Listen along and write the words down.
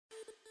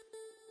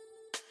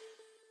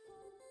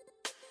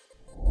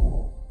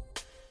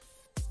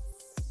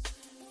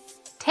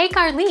Take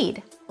our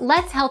lead.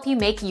 Let's help you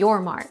make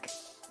your mark.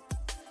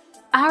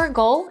 Our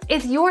goal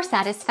is your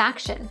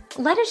satisfaction.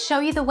 Let us show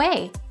you the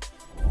way.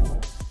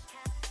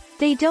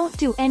 They don't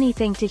do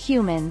anything to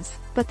humans,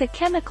 but the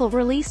chemical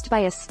released by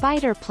a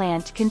spider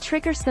plant can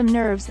trigger some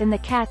nerves in the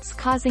cats,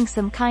 causing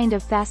some kind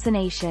of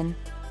fascination.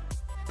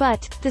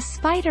 But, the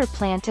spider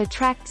plant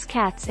attracts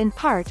cats in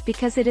part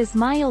because it is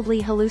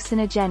mildly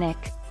hallucinogenic.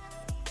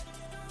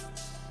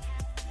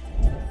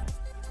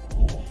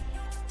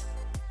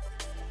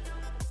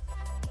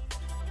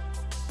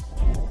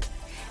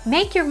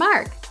 Make your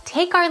mark.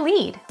 Take our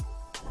lead.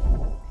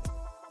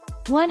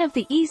 One of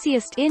the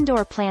easiest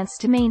indoor plants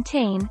to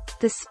maintain,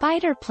 the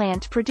spider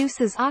plant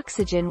produces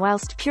oxygen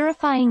whilst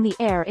purifying the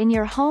air in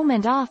your home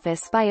and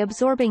office by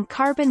absorbing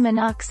carbon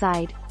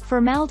monoxide,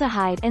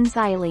 formaldehyde and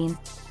xylene.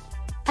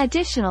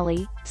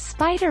 Additionally,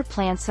 spider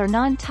plants are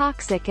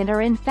non-toxic and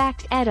are in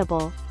fact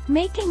edible,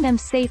 making them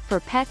safe for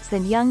pets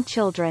and young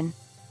children.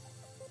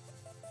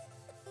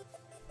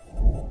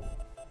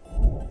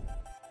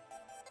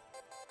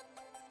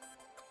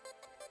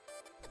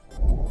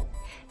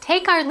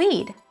 Take our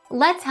lead.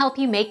 Let's help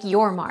you make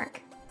your mark.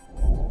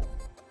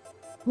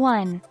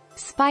 1.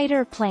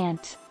 Spider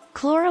plant.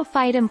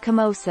 Chlorophytum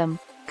comosum,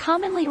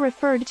 commonly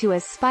referred to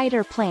as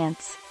spider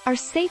plants, are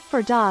safe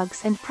for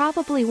dogs and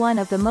probably one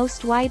of the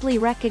most widely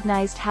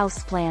recognized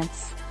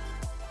houseplants.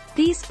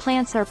 These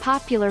plants are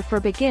popular for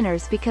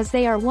beginners because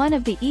they are one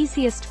of the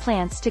easiest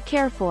plants to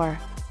care for.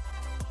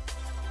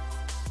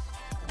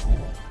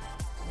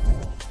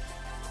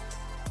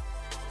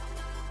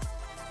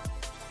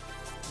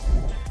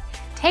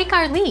 Take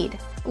our lead.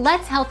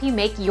 Let's help you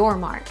make your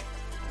mark.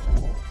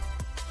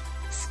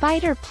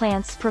 Spider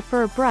plants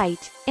prefer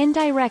bright,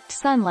 indirect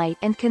sunlight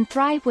and can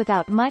thrive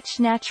without much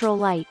natural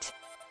light.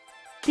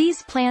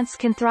 These plants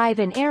can thrive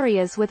in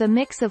areas with a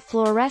mix of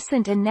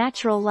fluorescent and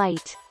natural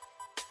light.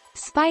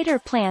 Spider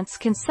plants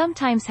can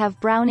sometimes have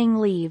browning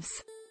leaves.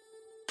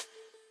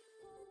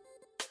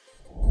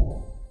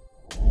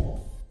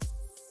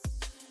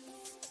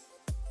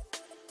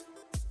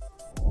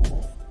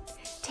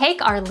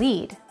 Take our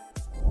lead.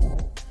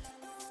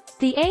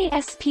 The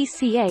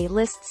ASPCA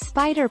lists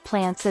spider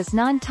plants as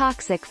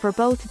non-toxic for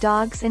both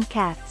dogs and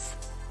cats.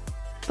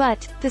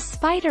 But, the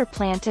spider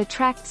plant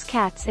attracts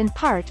cats in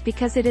part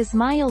because it is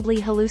mildly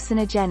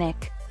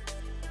hallucinogenic.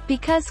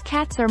 Because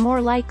cats are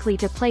more likely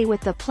to play with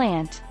the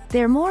plant,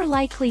 they're more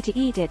likely to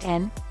eat it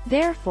and,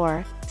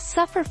 therefore,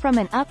 suffer from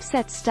an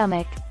upset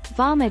stomach,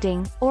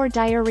 vomiting, or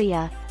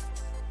diarrhea.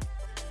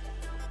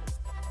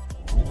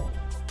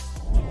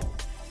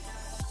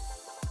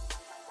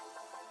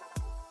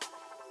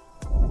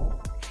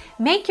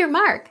 Make your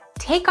mark.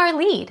 Take our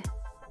lead.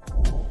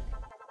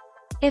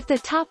 If the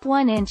top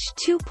 1 inch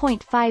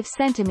 (2.5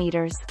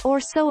 centimeters) or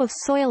so of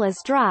soil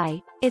is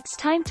dry, it's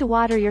time to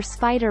water your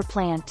spider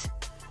plant.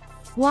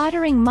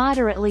 Watering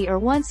moderately or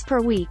once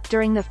per week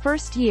during the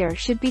first year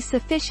should be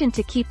sufficient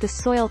to keep the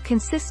soil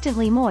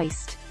consistently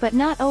moist, but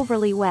not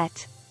overly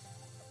wet.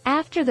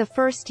 After the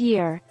first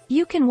year,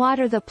 you can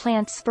water the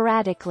plant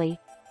sporadically.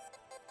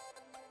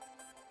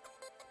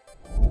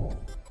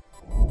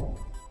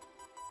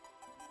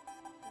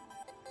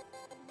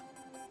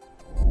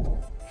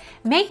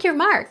 Make your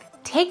mark.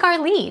 Take our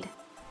lead.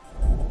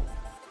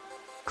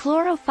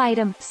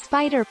 Chlorophytum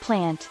spider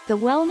plant. The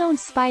well-known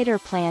spider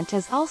plant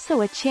is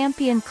also a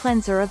champion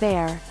cleanser of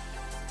air.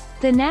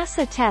 The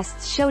NASA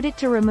tests showed it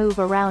to remove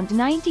around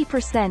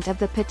 90% of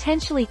the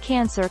potentially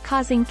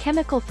cancer-causing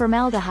chemical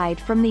formaldehyde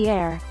from the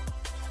air.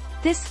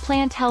 This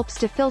plant helps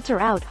to filter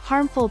out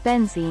harmful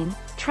benzene,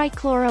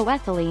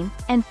 trichloroethylene,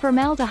 and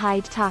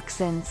formaldehyde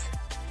toxins.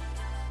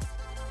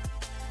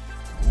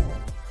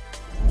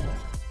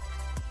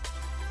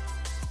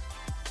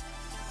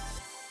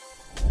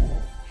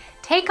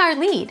 Take our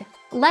lead.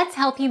 Let's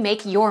help you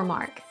make your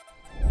mark.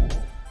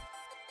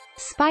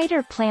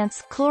 Spider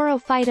plants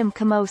Chlorophytum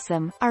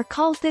comosum are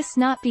called this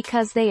not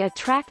because they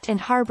attract and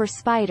harbor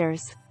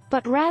spiders,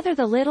 but rather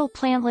the little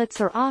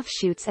plantlets or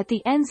offshoots at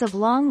the ends of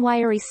long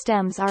wiry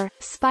stems are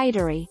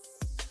spidery.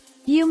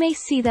 You may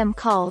see them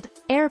called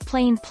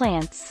airplane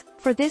plants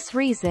for this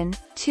reason,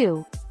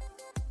 too.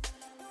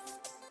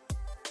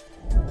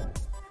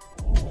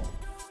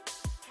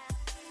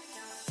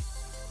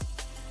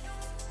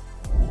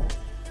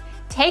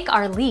 Take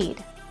our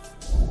lead.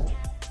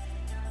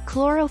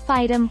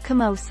 Chlorophytum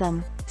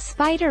comosum.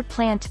 Spider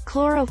plant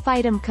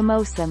Chlorophytum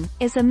comosum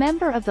is a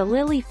member of the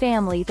lily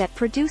family that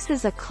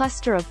produces a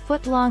cluster of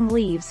foot-long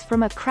leaves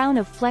from a crown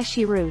of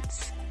fleshy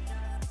roots.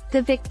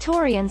 The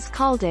Victorians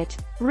called it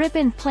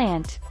ribbon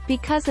plant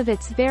because of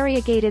its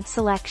variegated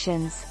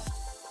selections.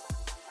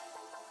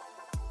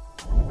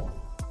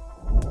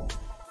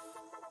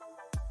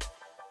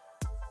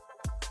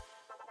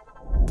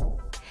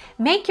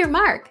 Make your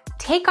mark.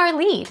 Take our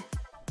lead.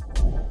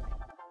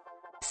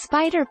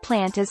 Spider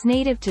plant is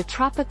native to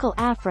tropical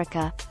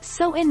Africa,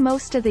 so in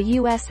most of the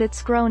US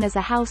it's grown as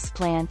a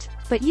houseplant,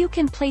 but you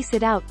can place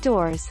it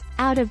outdoors,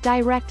 out of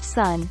direct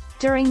sun,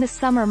 during the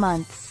summer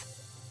months.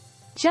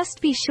 Just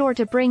be sure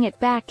to bring it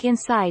back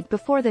inside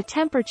before the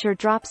temperature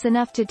drops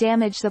enough to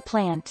damage the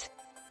plant.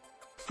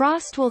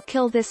 Frost will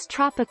kill this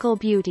tropical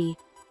beauty.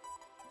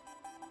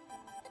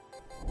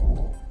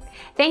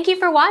 Thank you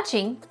for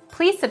watching.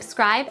 Please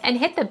subscribe and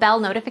hit the bell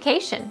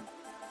notification.